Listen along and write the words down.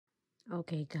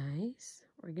Okay guys,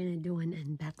 we're gonna do an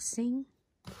unboxing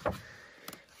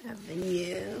of the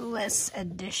newest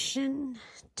addition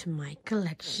to my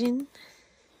collection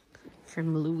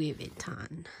from Louis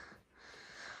Vuitton.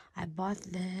 I bought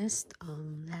this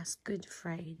last Good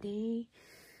Friday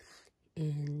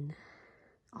in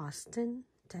Austin,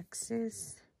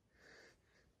 Texas,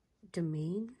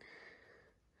 Damier.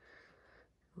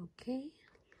 Okay,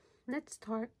 let's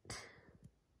start.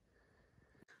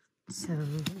 So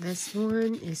this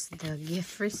one is the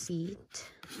gift receipt,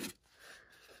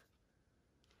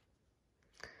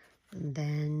 and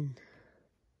then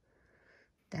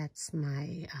that's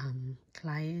my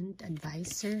client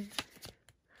advisor,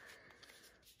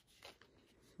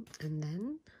 and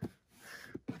then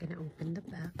we're gonna open the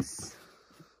box.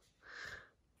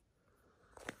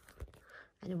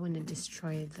 I don't want to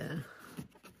destroy the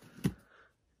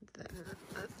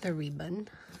ribbon,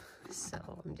 so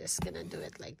I'm just gonna do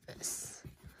it like this.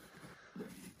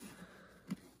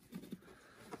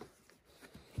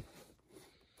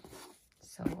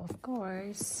 So of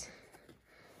course,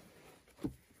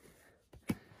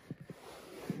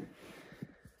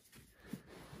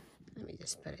 let me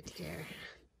just put it here.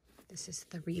 This is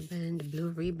the ribbon, the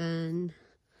blue ribbon.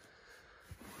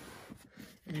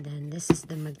 And then this is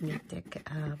the magnetic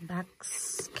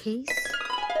box case.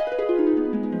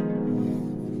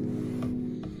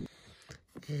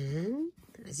 And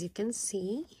as you can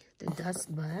see, the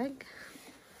dust bag.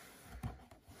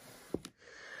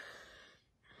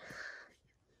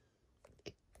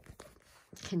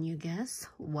 Can you guess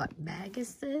what bag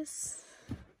is this?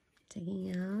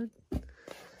 Taking out.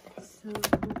 So,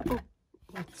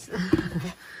 oops.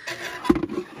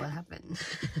 What happened?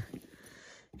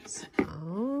 So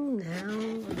now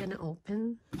we're gonna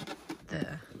open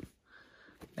the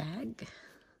bag,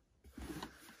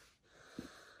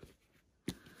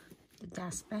 the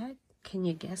dust bag. Can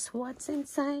you guess what's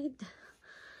inside?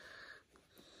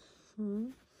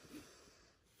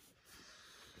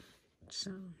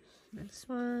 So this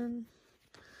one,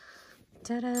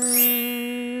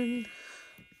 ta-da!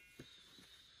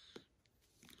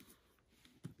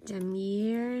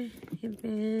 Damier,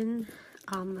 Ebene,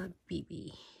 Alma,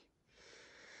 BB.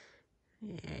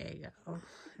 There you go.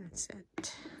 That's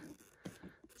it.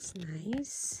 It's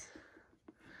nice.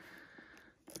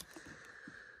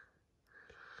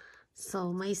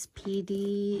 So my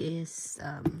Speedy is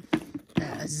the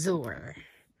Azure.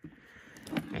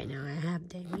 Right now I have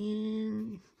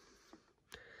Damier.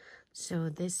 So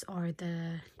these are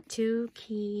the two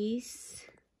keys.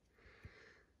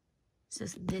 So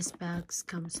this box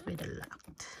comes with a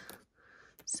lock.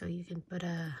 So you can put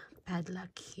a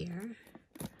padlock here.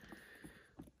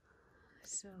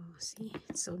 So see,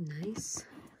 it's so nice.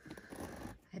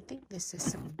 I think this is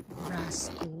some brass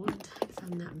gold, if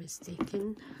I'm not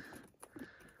mistaken.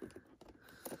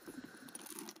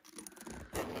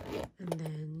 And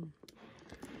then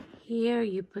here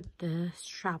you put the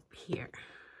strap here.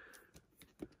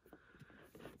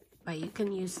 But you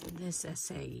can use this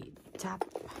as a top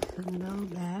handle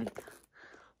bag,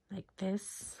 like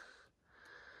this.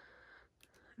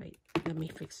 Wait, let me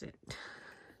fix it.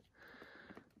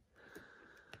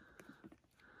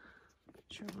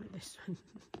 Show this one.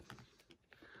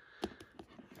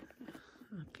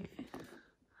 Okay.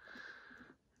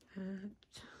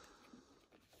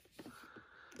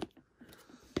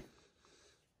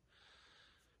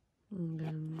 And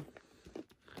then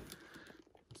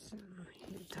so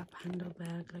you top handle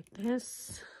bag like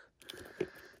this,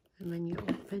 and when you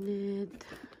open it,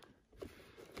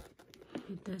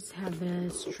 it does have a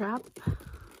strap.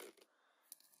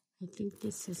 I think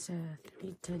this is a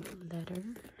treated leather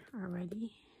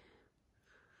already.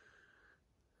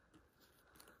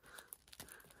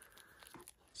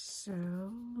 So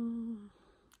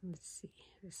let's see,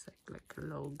 it's like a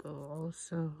logo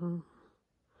also.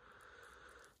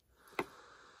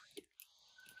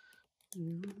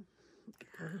 Yeah.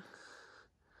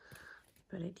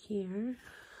 Put it here.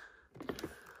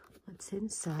 What's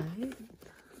inside?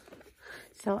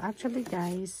 So actually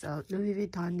guys, Louis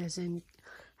Vuitton doesn't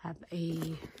have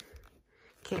a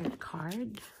care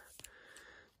card.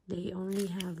 They only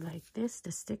have like this,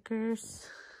 the stickers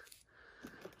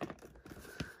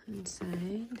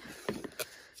inside,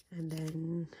 and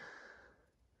then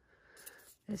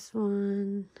this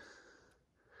one,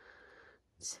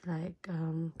 it's like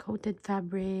coated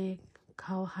fabric,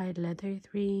 cowhide leather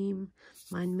trim,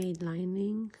 man-made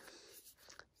lining.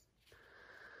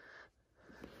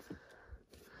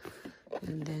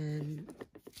 And then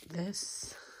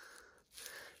this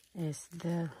is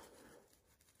the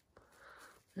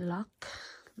lock.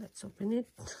 Let's open it.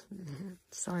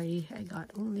 Sorry, I got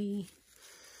only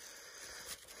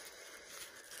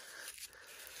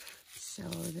So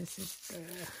this is the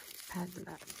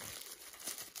padlock.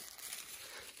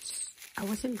 I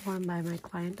was informed by my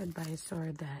client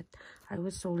advisor that I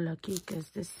was so lucky because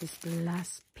this is the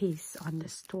last piece on the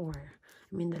store.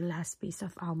 I mean, the last piece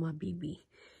of Alma BB.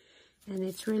 And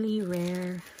it's really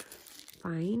rare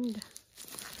find.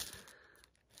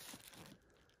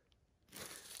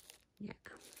 Yeah.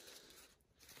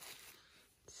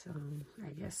 So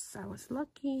I guess I was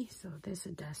lucky. So this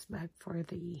is a dust bag for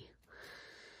the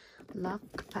lock,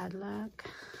 padlock.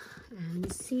 And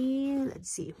let's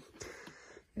see.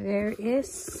 There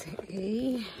is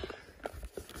a,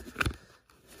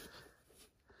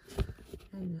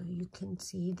 I know you can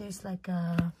see there's like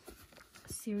a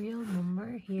serial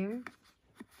number here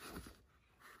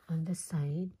on the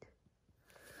side.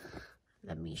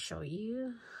 Let me show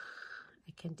you.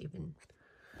 I can't even,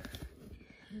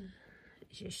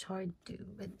 it's just hard to,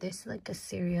 but there's like a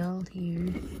serial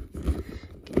here.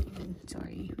 Can't even,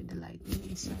 sorry, with the lighting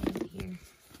inside here.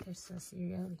 There's a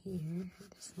serial here,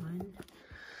 this one.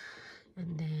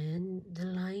 And then the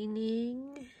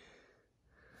lining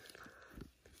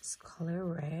is color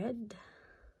red.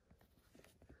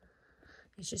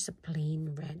 It's just a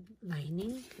plain red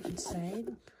lining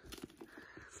inside.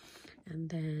 And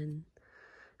then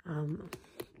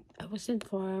I was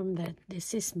informed that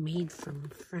this is made from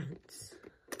France.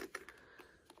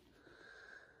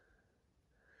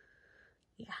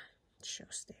 Yeah, it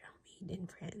shows they're made in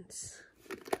France.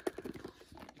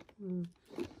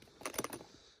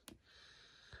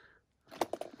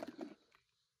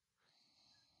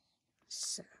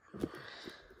 So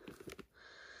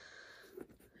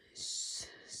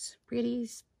it's pretty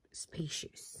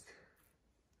spacious.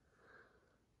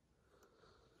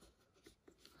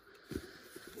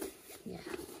 Yeah,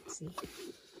 see.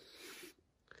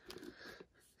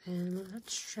 And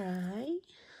let's try.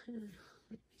 Let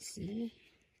me see.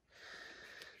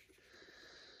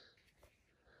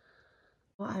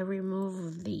 Well, I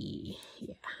removed the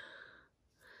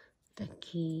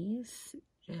keys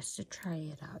just to try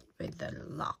it out with the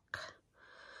lock.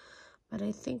 But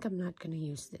I think I'm not gonna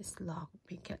use this lock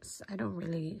because I don't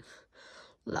really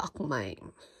lock my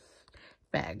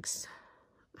bags.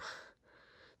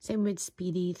 Same with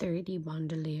Speedy 30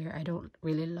 Bandolier. I don't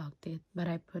really lock it, but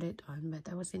I put it on.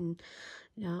 But I was on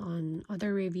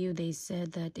other review, they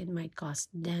said that it might cause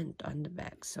dent on the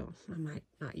bag, so I might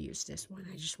not use this one.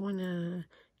 I just wanna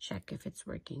check if it's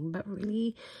working. But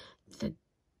really, the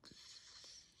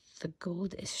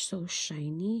gold is so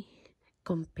shiny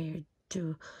compared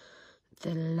to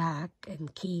the lac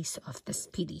and case of the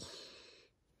Speedy.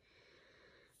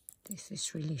 This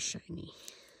is really shiny.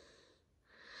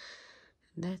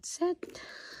 That's it.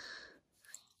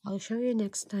 I'll show you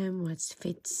next time what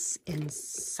fits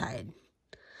inside.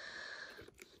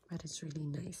 But it's really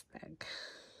nice bag.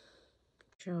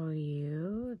 Show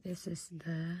you. This is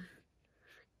the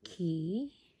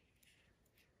key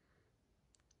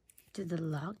to the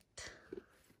lock.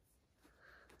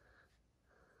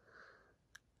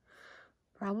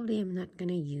 Probably I'm not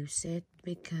gonna use it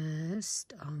because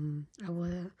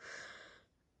I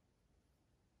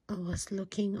was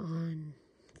looking on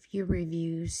a few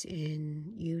reviews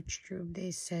in YouTube. They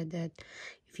said that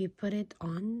if you put it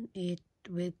on, it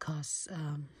will cause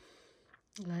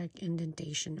like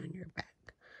indentation on your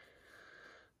back.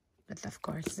 But of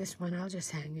course, this one I'll just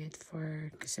hang it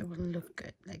for because it will look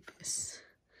good like this.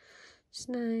 It's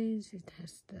nice. It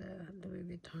has the Louis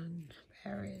Vuitton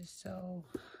Paris, so.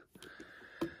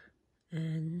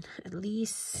 And at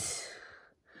least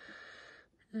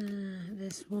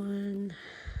this one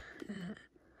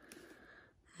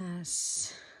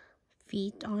has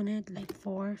feet on it, like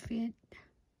 4 feet.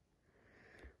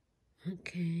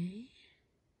 Okay,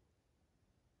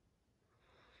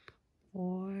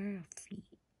 4 feet.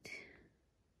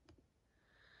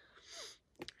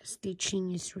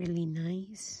 Stitching is really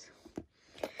nice,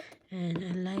 and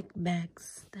I like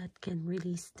bags that can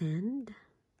really stand.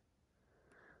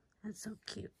 That's so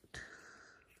cute.